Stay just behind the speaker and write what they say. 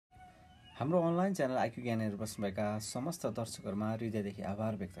हाम्रो online channel IQ ज्ञानहरू बस्नुभएका समस्त दर्शकहरूमा हृदयदेखि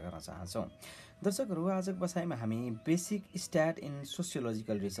आभार व्यक्त गर्न चाहन्छौँ। दर्शकहरू, आजको बसाइमा हामी basic stat in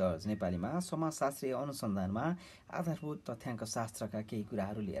sociological research, नेपालीमा समाजशास्त्रीय अनुसन्धानमा आधारभूत तथ्याङ्क शास्त्रका केही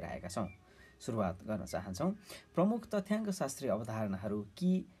कुराहरू लिएर आएका छौँ। सुरुवात गर्न चाहन्छौँ। प्रमुख तथ्याङ्क शास्त्रीय अवधारणाहरू,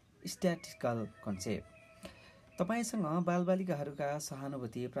 की स्ट्याटिस्टिकल कन्सेप्ट। तपाईसँग बालबालिकाहरूका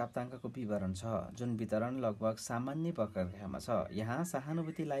सहानुभूति प्राप्ताङ्कको विवरण छ, जुन वितरण लगभग सामान्य वक्ररेखामा छ। यहाँ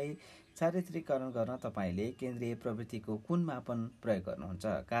सहानुभूतिलाई चारित्रीकरण गर्न तपाईँले केन्द्रीय प्रवृत्तिको कुन मापन प्रयोग गर्नुहुन्छ?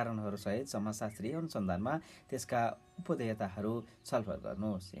 कारणहरूसहित समाजशास्त्रीय अनुसन्धानमा त्यसका उपदेयताहरू छलफल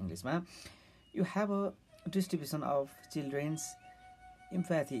गर्नुहोस्। इङ्ग्लिसमा, you have a distribution of children's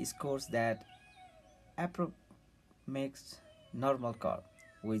इम्प्याथी scores that एप्रोक्सिमेट्स normal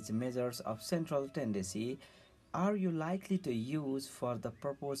curve which measures of central tendency are you likely to use for the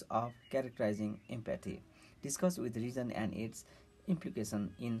purpose of characterizing empathy? Discuss with reason and its implication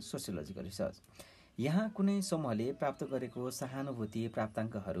in sociological research. यहाँ कुनै समूहले प्राप्त गरेको सहानुभूति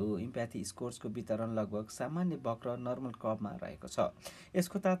प्राप्ताङ्कहरू इम्प्याथी स्कोर्सको वितरण लगभग सामान्य वक्र नर्मल कर्वमा रहेको छ।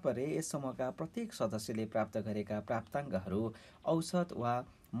 यसको तात्पर्य यस समूहका प्रत्येक सदस्यले प्राप्त गरेका प्राप्ताङ्कहरू औसत वा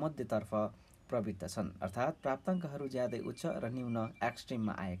मध्यतर्फ प्रवृत्त छन्, अर्थात् प्राप्ताङ्कहरू ज्यादै उच्च र न्यून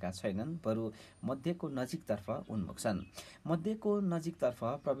एक्सट्रिममा आएका छैनन्, बरु मध्यको नजिकतर्फ उन्मुख छन्। मध्यको नजिकतर्फ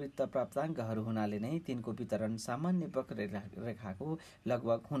प्रवृत्त प्राप्ताङ्कहरू हुनाले नै तिनको वितरण सामान्य वक्ररेखाको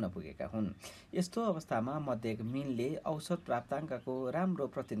लगभग हुन पुगेका हुन्। यस्तो अवस्थामा मध्यक मिनले औसत प्राप्ताङ्कको राम्रो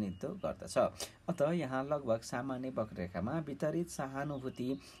प्रतिनिधित्व गर्दछ। अत यहाँ लगभग सामान्य वक्ररेखामा वितरित सहानुभूति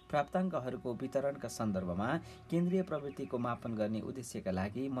प्राप्ताङ्कहरूको वितरणका सन्दर्भमा केन्द्रीय प्रवृत्तिको मापन गर्ने उद्देश्यका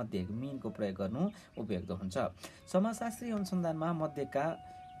लागि मध्यक मिनको प्रयोग गर्नु उपयुक्त हुन्छ। समाजशास्त्रीय अनुसन्धानमा मध्यका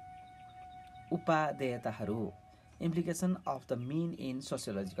उपादेयताहरू, implication of the mean in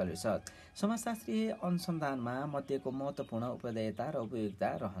sociological research. समाजशास्त्रीय अनुसन्धानमा मध्यको महत्त्वपूर्ण उपादेयता र उपयोगिता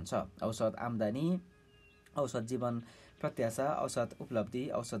रहन्छ। औसत आम्दानी, औसत जीवन प्रत्याशा, औसत उपलब्धि,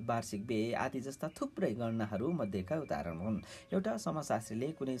 औसत वार्षिक व्यय आदि जस्ता थुप्रै गणनाहरू मध्येका उदाहरण हुन्। एउटा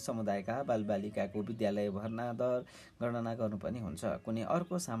समाजशास्त्रीले कुनै समुदायका बालबालिकाको विद्यालय भर्ना दर गणना गर्नुपर्ने हुन्छ। कुनै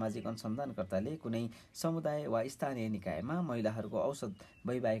अर्को सामाजिक अनुसन्धानकर्ताले कुनै समुदाय वा स्थानीय निकायमा महिलाहरूको औसत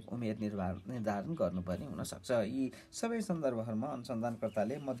वैवाहिक उमेर निर्धारण गर्नुपर्ने हुन सक्छ। यी सबै सन्दर्भहरूमा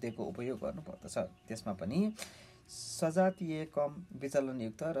अनुसन्धानकर्ताले मध्यको उपयोग गर्नुपर्दछ। त्यसमा पनि सजातीय, कम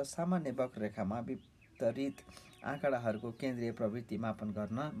विचलनयुक्त र सामान्य वक्ररेखामा वितरित आँकडाहरूको केन्द्रीय प्रवृत्ति मापन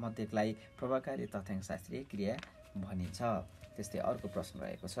गर्न मध्यकलाई प्रभावकारी तथ्याङ्कशास्त्रीय क्रिया भनिन्छ। त्यस्तै अर्को प्रश्न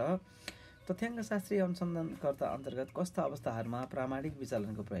रहेको छ, तथ्याङ्कशास्त्रीय अनुसन्धानकर्ता अन्तर्गत कस्ता अवस्थाहरूमा प्रामाणिक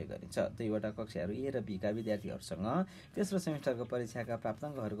विचलनको प्रयोग गरिन्छ? दुईवटा कक्षाहरू ए र बीका विद्यार्थीहरूसँग तेस्रो सेमिस्टरको परीक्षाका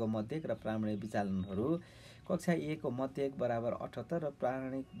प्राप्ताङ्कहरूको मध्यक र प्रामाणिक विचलनहरू। कक्षा ए को मध्यक बराबर 78 र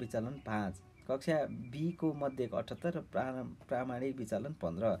प्रामाणिक विचलन 5, कक्षा बी को मध्यक 78 र प्रामाणिक विचलन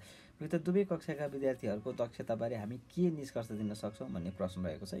 15। त दुवै कक्षाका विद्यार्थीहरूको दक्षताबारे हामी के निष्कर्ष दिन सक्छौँ भन्ने प्रश्न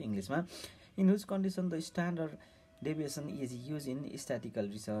रहेको छ। इङ्ग्लिसमा, in whose condition the standard deviation is used in statistical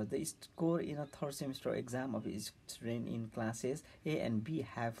research. The score in a third semester exam of students in classes A and B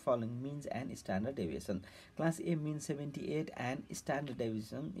have following means and standard deviation. Class A mean 78 and standard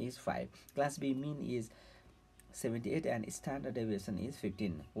deviation is 5. Class B mean is 78 and standard deviation is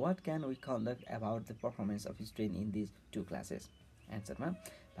 15. What can we conduct about the performance of students in these two classes? एन्सरमा,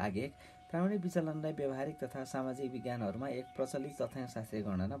 भाग 1, प्रामाणिक विचलनलाई व्यावहारिक तथा सामाजिक विज्ञानहरूमा एक प्रचलित तथ्याङ्कशास्त्रीय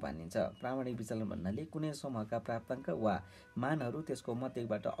गणना मानिन्छ। प्रामाणिक विचलन भन्नाले कुनै समूहका प्राप्ताङ्क वा मानहरू त्यसको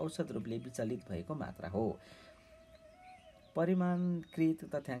मध्यकबाट औसत रूपले विचलित भएको मात्रा हो। परिमाणकृत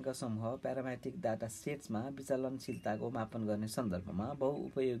तथ्याङ्क समूह प्यारामेट्रिक डाटा सेट्समा विचलनशीलताको मापन गर्ने सन्दर्भमा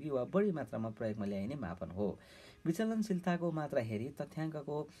बहुउपयोगी वा बढी मात्रामा प्रयोगमा ल्याइने मापन हो। विचलनशीलताको मात्रा हेरी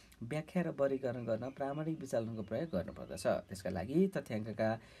तथ्याङ्कको व्याख्या र वर्गीकरण गर्न प्रामाणिक विचलनको प्रयोग गर्नुपर्दछ। त्यसका लागि तथ्याङ्कका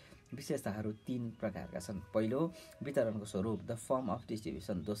विशेषताहरू 3 प्रकारका छन्। पहिलो, वितरणको स्वरूप, द फर्म अफ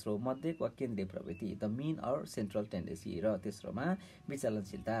डिस्ट्रिब्युसन। दोस्रो, मध्यक वा केन्द्रीय प्रवृत्ति, the mean or central tendency. र तेस्रोमा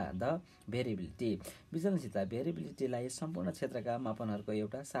विचलनशीलता, द भेरिएबिलिटी। विचलनशीलता, भेरिएबिलिटीलाई सम्पूर्ण क्षेत्रका मापनहरूको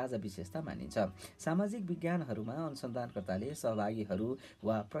एउटा साझा विशेषता मानिन्छ। सामाजिक विज्ञानहरूमा अनुसन्धानकर्ताले सहभागीहरू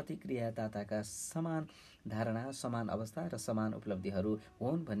वा प्रतिक्रियादाताका समान धारणा, समान अवस्था र समान उपलब्धिहरू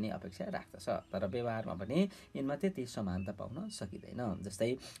हुन् भन्ने अपेक्षा राख्दछ। तर व्यवहारमा भने यिनमा त्यति समानता पाउन सकिँदैन।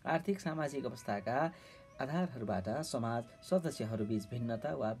 जस्तै आर्थिक सामाजिक अवस्थाका आधारहरूबाट समाज सदस्यहरूबीच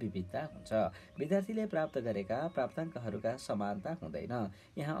भिन्नता वा विविधता हुन्छ। विद्यार्थीले प्राप्त गरेका प्राप्ताङ्कहरूका समानता हुँदैन।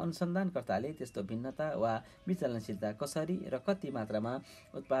 यहाँ अनुसन्धानकर्ताले त्यस्तो भिन्नता वा विचलनशीलता कसरी र कति मात्रामा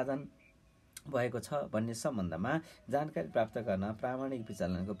उत्पादन भएको छ भन्ने सम्बन्धमा जानकारी प्राप्त गर्न प्रामाणिक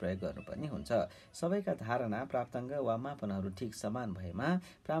विचलनको प्रयोग गर्नुपर्ने हुन्छ। सबैका धारणा, प्राप्ताङ्क वा मापनहरू ठिक समान भएमा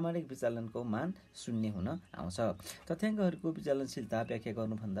प्रामाणिक विचलनको मान 0 हुन आउँछ। तथ्याङ्कहरूको विचलनशीलता व्याख्या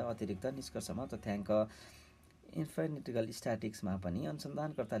गर्नुभन्दा अतिरिक्त निष्कर्षमा तथ्याङ्क इन्फिनिटिकल स्ट्याटिक्समा पनि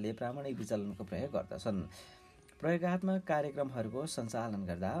अनुसन्धानकर्ताले प्रामाणिक विचलनको प्रयोग गर्दछन्। प्रयोगात्मक कार्यक्रमहरूको सञ्चालन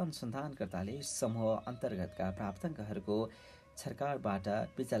गर्दा अनुसन्धानकर्ताले समूह अन्तर्गतका प्राप्ताङ्कहरूको छर्काबाट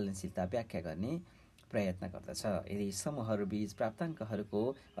विचलनशीलता व्याख्या गर्ने प्रयत्न गर्दछ। यदि समूहहरूबीच प्राप्ताङ्कहरूको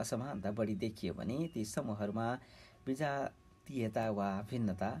असमानता बढी देखियो भने ती समूहहरूमा विजातीयता वा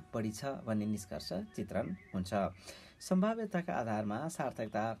भिन्नता बढी छ भन्ने निष्कर्ष चित्रण हुन्छ। सम्भाव्यताका आधारमा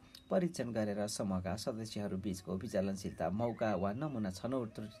सार्थकता परीक्षण गरेर समूहका सदस्यहरूबीचको विचलनशीलता मौका वा नमुना छनौट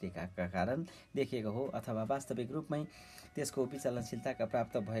त्रुटिका कारण देखिएको हो अथवा वास्तविक रूपमै त्यसको विचलनशीलताका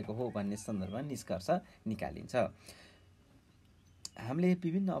प्राप्त भएको हो भन्ने सन्दर्भमा निष्कर्ष निकालिन्छ। हामीले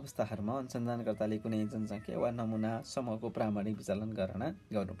विभिन्न अवस्थाहरूमा अनुसन्धानकर्ताले कुनै जनसङ्ख्या वा नमुना समूहको प्रामाणिक विचलन गणना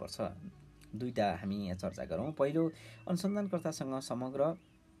गर्नुपर्छ। दुईटा हामी यहाँ चर्चा गरौँ। पहिलो, अनुसन्धानकर्तासँग समग्र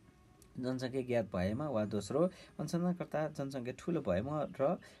जनसङ्ख्या ज्ञात भएमा वा दोस्रो, अनुसन्धानकर्ता जनसङ्ख्या ठुलो भएमा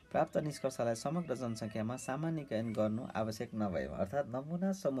र प्राप्त निष्कर्षलाई समग्र जनसङ्ख्यामा सामान्यीकरण गर्नु आवश्यक नभएमा, अर्थात्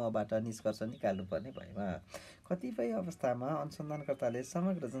नमुना समूहबाट निष्कर्ष निकाल्नुपर्ने भएमा। कतिपय अवस्थामा अनुसन्धानकर्ताले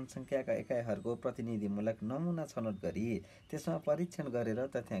समग्र जनसङ्ख्याका एकाइहरूको प्रतिनिधिमूलक नमुना छनौट गरी त्यसमा परीक्षण गरेर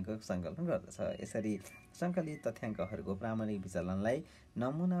तथ्याङ्क सङ्कलन गर्दछ। यसरी सङ्कलित तथ्याङ्कहरूको प्रामाणिक विचलनलाई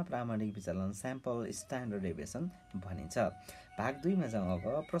नमुना प्रामाणिक विचलन स्याम्पल स्ट्यान्डर्ड डेभिएसन भनिन्छ। भाग 2 मा जाउँ।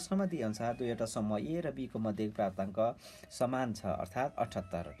 अब प्रश्नमा दिएअनुसार दुईवटा समूह ए र बी को मध्य प्राप्ताङ्क समान छ अर्थात्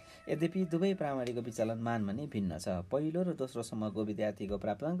 78। यद्यपि दुवै प्रामाणिकको विचलन मान भने भिन्न छ। पहिलो र दोस्रो समूहको विद्यार्थीको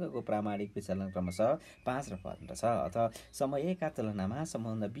प्राप्ताङ्कको प्रामाणिक विचलन क्रमशः 5 र 15 छ। अथवा समूह ए का तुलनामा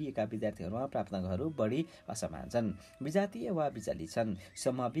समूह बी का विद्यार्थीहरूमा प्राप्ताङ्कहरू बढी असमान छन्, विजातीय वा विचलित छन्।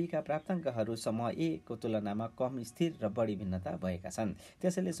 समूह बी का प्राप्ताङ्कहरू समूह ए को तुलनामा कम स्थिर र बढी भिन्नता भएका छन्।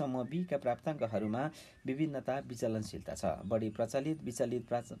 त्यसैले समूह बी का प्राप्ताङ्कहरूमा विभिन्नता विचलनशीलता छ। बढी प्रचलित विचलित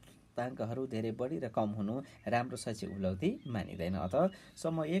प्राप्ताङ्कहरू धेरै बढी र कम हुनु राम्रो शैक्षिक उपलब्धि मानिँदैन। अतः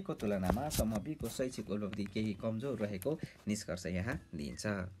समूह ए को तुलनामा समूह बी को शैक्षिक उपलब्धि केही कमजोर रहेको निष्कर्ष यहाँ दिइन्छ।